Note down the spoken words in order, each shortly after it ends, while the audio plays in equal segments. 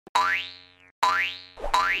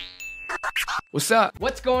What's up?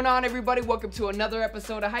 What's going on, everybody? Welcome to another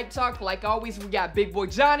episode of Hype Talk. Like always, we got Big Boy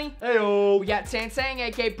Johnny. Heyo. We got TANG,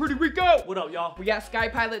 aka Pretty Rico. What up, y'all? We got Sky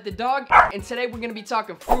Pilot the dog. And today we're gonna be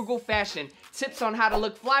talking frugal fashion. Tips on how to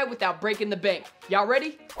look fly without breaking the bank. Y'all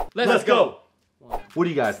ready? Let's go. What do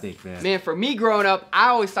you guys think, man? Man, for me growing up, I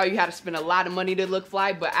always thought you had to spend a lot of money to look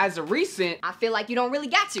fly, but as of recent, I feel like you don't really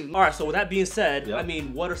got to. All right, so with that being said, Yep. I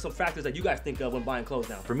mean, what are some factors that you guys think of when buying clothes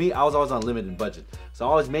now? For me, I was always on a limited budget. So I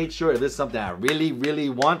always made sure if it's something I really, really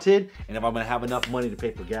wanted, and if I'm gonna have enough money to pay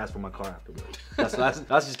for gas for my car afterwards.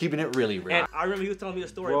 That's just keeping it really real. And I remember you was telling me a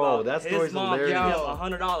story Bro, about that his story's mom giving hilarious. him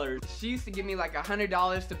 $100. She used to give me like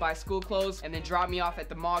 $100 to buy school clothes and then drop me off at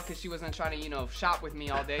the mall because she wasn't trying to, you know, shop with me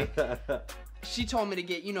all day. She told me to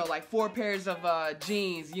get, you know, like 4 pairs of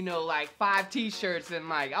jeans, you know, like 5 t-shirts, and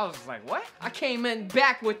like, I was just like, what? I came in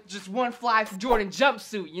back with just one fly Jordan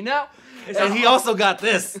jumpsuit, you know? And he also got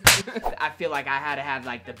this. I feel like I had to have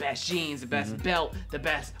like the best jeans, the best belt, the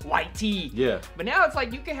best white tee. Yeah. But now it's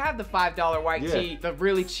like you can have the $5 white tee, the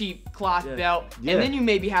really cheap cloth belt, Yeah. and then you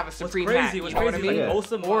maybe have a What's Supreme crazy, hat, you what's know what I crazy, mean? like Yeah.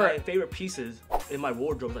 most of Or- my favorite pieces in my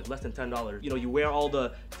wardrobe is like less than $10. You know, you wear all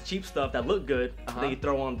the cheap stuff that look good, then you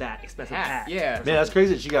throw on that expensive hat. Yeah. Man, that's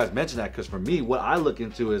crazy that you guys mentioned that, because for me, what I look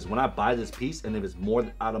into is when I buy this piece and if it's more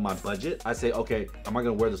out of my budget, I say, okay, am I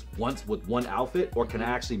gonna wear this once with one outfit, or can I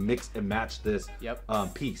actually mix and match this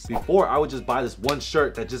piece? Before, I would just buy this one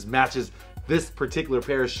shirt that just matches this particular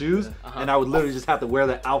pair of shoes, and I would literally just have to wear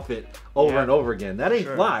that outfit over and over again. That ain't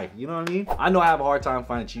fly, you know what I mean? I know I have a hard time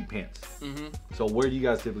finding cheap pants. So where do you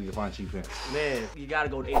guys typically find cheap pants? Man, you gotta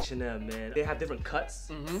go to H&M, man. They have different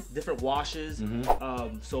cuts, different washes.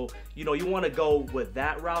 So, you know, you wanna go with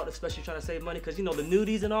that route, especially trying to save money, because, you know, the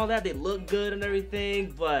nudies and all that, they look good and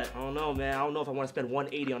everything, but I don't know, man. I don't know if I wanna spend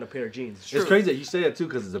 $180 on a pair of jeans. It's crazy that you say that too,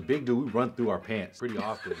 because as a big dude, we run through our pants pretty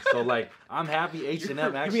often. So like, I'm happy H&M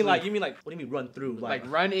actually. You mean like, what do you mean run through? Like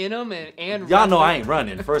run in them and y'all know I ain't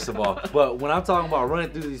running, first of all. But when I'm talking about running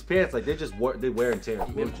through these pants, like they wear and tear.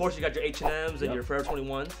 Of course, you got your H&Ms and your Forever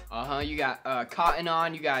 21s. You got Cotton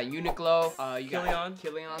On, you got Uniqlo, you got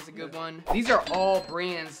Killian's a good one. These are all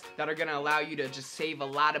brands that are gonna allow you to just save a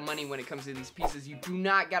lot of money when it comes to these pieces you do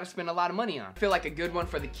not gotta spend a lot of money on. I feel like a good one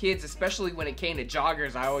for the kids, especially when it came to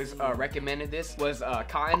joggers, I always recommended this, was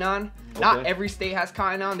Cotton On. Not every state has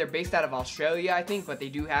Cotton On. They're based out of Australia, I think, but they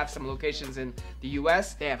do have some locations in the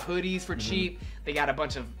US. They have hoodies for cheap. They got a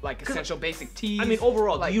bunch of like essential basic tees. I mean,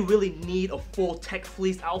 overall, like, do you really need a full tech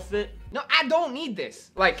fleece outfit? No, I don't need this.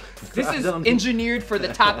 Like, this is engineered for the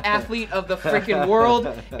top athlete of the freaking world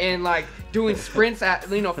and like doing sprints at,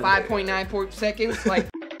 you know, 5.9 seconds. Like,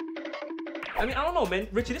 I mean, I don't know, man.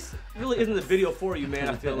 Richie, this really isn't the video for you, man.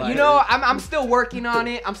 I feel like. you know, I'm still working on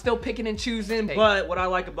it. I'm still picking and choosing. But what I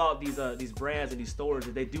like about these brands and these stores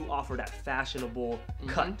is they do offer that fashionable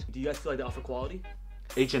cut. Do you guys feel like they offer quality?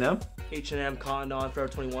 H&M? H&M, Cotton On,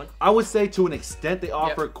 Forever 21. I would say to an extent they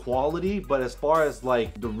offer quality, but as far as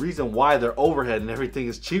like the reason why their overhead and everything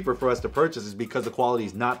is cheaper for us to purchase is because the quality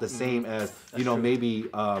is not the same as, you know, maybe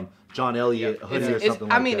John Elliott hoodie or something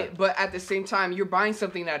like that. But at the same time, you're buying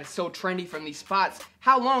something that is so trendy from these spots.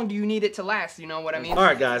 How long do you need it to last? You know what I mean? All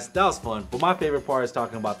right, guys, that was fun. But my favorite part is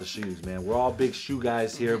talking about the shoes, man. We're all big shoe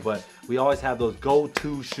guys here, but we always have those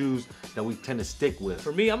go-to shoes that we tend to stick with.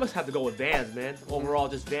 For me, I must have to go with Vans, man. Overall,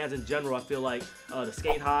 just Vans in general. I feel like the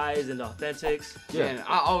skate highs and the authentics. Yeah, and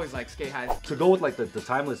I always like skate highs. To go with like the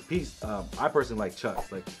timeless piece, I personally like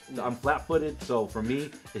Chucks. Like, I'm flat-footed, so for me,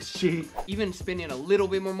 it's cheap. Even spending a little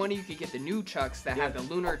bit more money, you could get the new Chucks that have the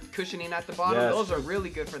lunar cushioning at the bottom. Those are really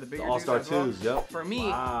good for the bigger dudes All-Star as well. 2s, yep. For me,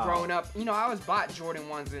 growing up, you know, I always bought Jordan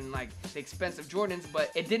 1s and like the expensive Jordans, but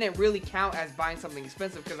it didn't really count as buying something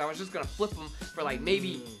expensive because I was just gonna flip them for like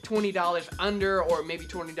maybe $20 under or maybe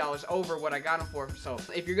 $20 over what I got them for. So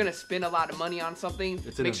if you're gonna spend a lot of money on something,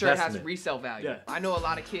 make sure it has resale value. Yeah. I know a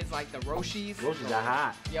lot of kids like the Roshis. Roshis are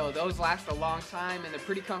hot. Yo, those last a long time and they're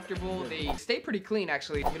pretty comfortable. They stay pretty clean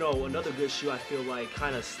actually. You know, another good shoe I feel like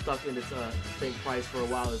kind of stuck in this same price for a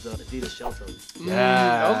while is Adidas Shell Toes.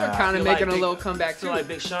 Yeah. Those are kind of making a little comeback I feel too. like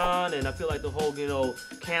Big Sean, and I feel like the whole, you know,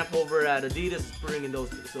 camp over at Adidas is bringing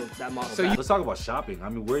that model back. Let's talk about shopping. I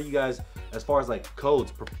mean, where are you guys as far as like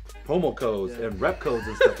codes, promo codes, and rep codes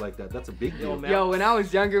and stuff like that? That's a big deal. Yo, when I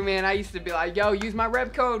was younger, man, I used to be like, yo, use my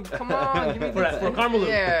rep code. Come on, give me this. For Karmaloop.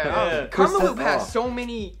 Yeah. Karmaloop has so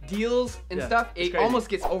many deals and stuff. It crazy. almost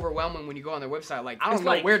gets overwhelming when you go on their website. Like, I don't It's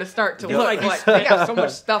know like- where to start to Yeah, look. like- Like, they got so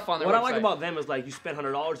much stuff on their What website. I like about them is like you spend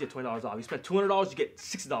 $100, you get $20 off. You spend $200, you get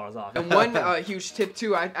 $60 off. And one huge tip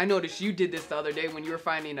too, I noticed you did this the other day when you were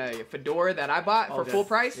finding a fedora that I bought for full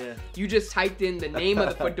price. Yeah. You just typed in the name of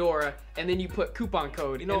the fedora and then you put coupon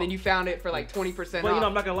code, and then you found it for like 20% off. But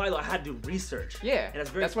I'm not gonna lie though, I had to do research. Yeah, and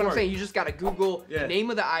that's what I'm saying. You just gotta Google the name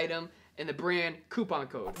of the item and the brand, coupon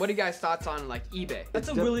code. What are you guys' thoughts on like eBay? That's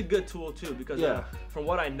a really good tool too, because from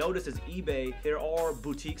what I noticed is eBay, there are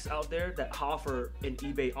boutiques out there that offer an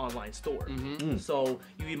eBay online store. So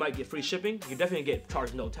you might get free shipping, you definitely get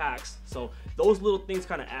charged no tax. So those little things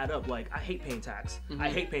kind of add up. Like I hate paying tax, I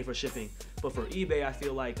hate paying for shipping, but for eBay I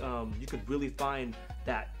feel like you could really find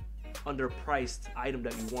that underpriced item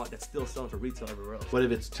that you want that's still selling for retail everywhere else. But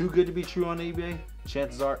if it's too good to be true on eBay,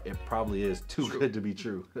 chances are it probably is too good to be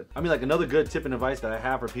true. I mean, like another good tip and advice that I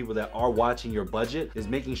have for people that are watching your budget is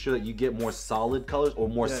making sure that you get more solid colors or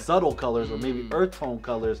more subtle colors or maybe earth tone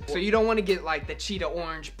colors. So you don't want to get like the cheetah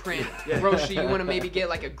orange print Roshi. You want to maybe get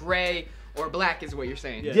like a gray or black is what you're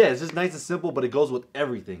saying. Yeah, it's just nice and simple, but it goes with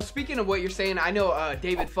everything. Speaking of what you're saying, I know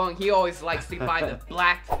David Fung, he always likes to buy the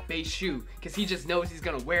black base shoe because he just knows he's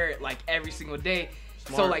gonna wear it like every single day.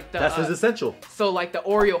 Smart. So like that's his essential. So like the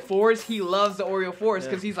Oreo 4s, he loves the Oreo 4s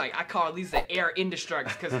because he's like, I call these the air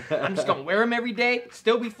indestructs because I'm just gonna wear them every day,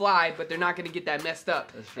 still be fly, but they're not gonna get that messed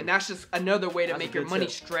up. And that's just another way to make your money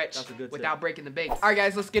stretch without breaking the bank. All right,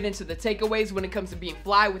 guys, let's get into the takeaways when it comes to being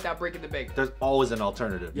fly without breaking the bank. There's always an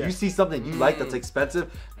alternative. You see something you like that's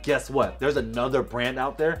expensive, guess what? There's another brand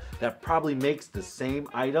out there that probably makes the same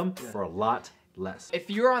item for a lot less. If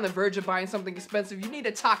you're on the verge of buying something expensive, you need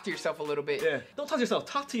to talk to yourself a little bit. Don't talk to yourself,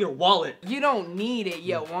 talk to your wallet. You don't need it,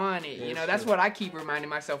 you want it. You know, that's what I keep reminding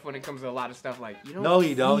myself when it comes to a lot of stuff. Like, you don't No,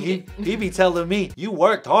 he don't. He be telling me, you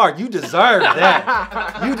worked hard, you deserve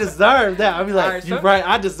that. You deserve that. I be like, you right,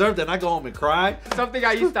 I deserve that. And I go home and cry. Something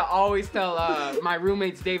I used to always tell my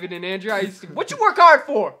roommates, David and Andrew, I used to, what you work hard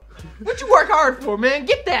for? What you work hard for, man?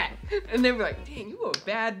 Get that. And they were like, dang, you a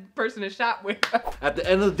bad person to shop with. At the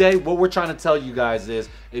end of the day, what we're trying to tell you guys is,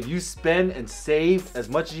 if you spend and save as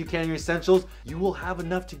much as you can in your essentials, you will have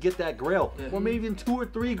enough to get that grail. Or maybe even 2 or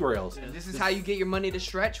 3 grails. This is how you get your money to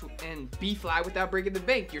stretch and be fly without breaking the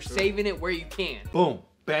bank. You're saving it where you can. Boom.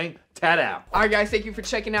 Bang, tat-out. All right, guys, thank you for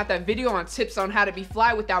checking out that video on tips on how to be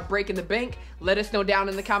fly without breaking the bank. Let us know down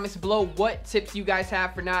in the comments below what tips you guys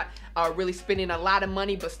have for not really spending a lot of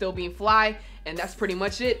money but still being fly. And that's pretty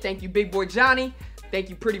much it. Thank you, Big Boy Johnny. Thank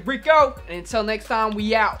you, Pretty Rico. And until next time,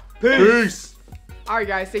 we out. Peace. All right,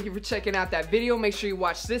 guys, thank you for checking out that video. Make sure you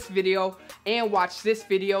watch this video and watch this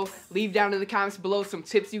video. Leave down in the comments below some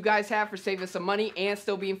tips you guys have for saving some money and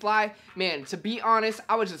still being fly. Man, to be honest,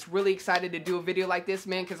 I was just really excited to do a video like this,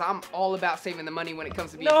 man, because I'm all about saving the money when it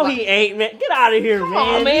comes to being fly. No, he ain't, man. Get out of here, man. Come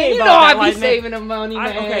on, man. You know I be saving the money,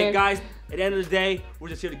 man. Okay, guys, at the end of the day, we're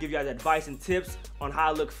just here to give you guys advice and tips on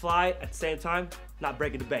how to look fly at the same time, not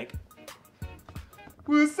breaking the bank.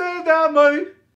 We'll save that money.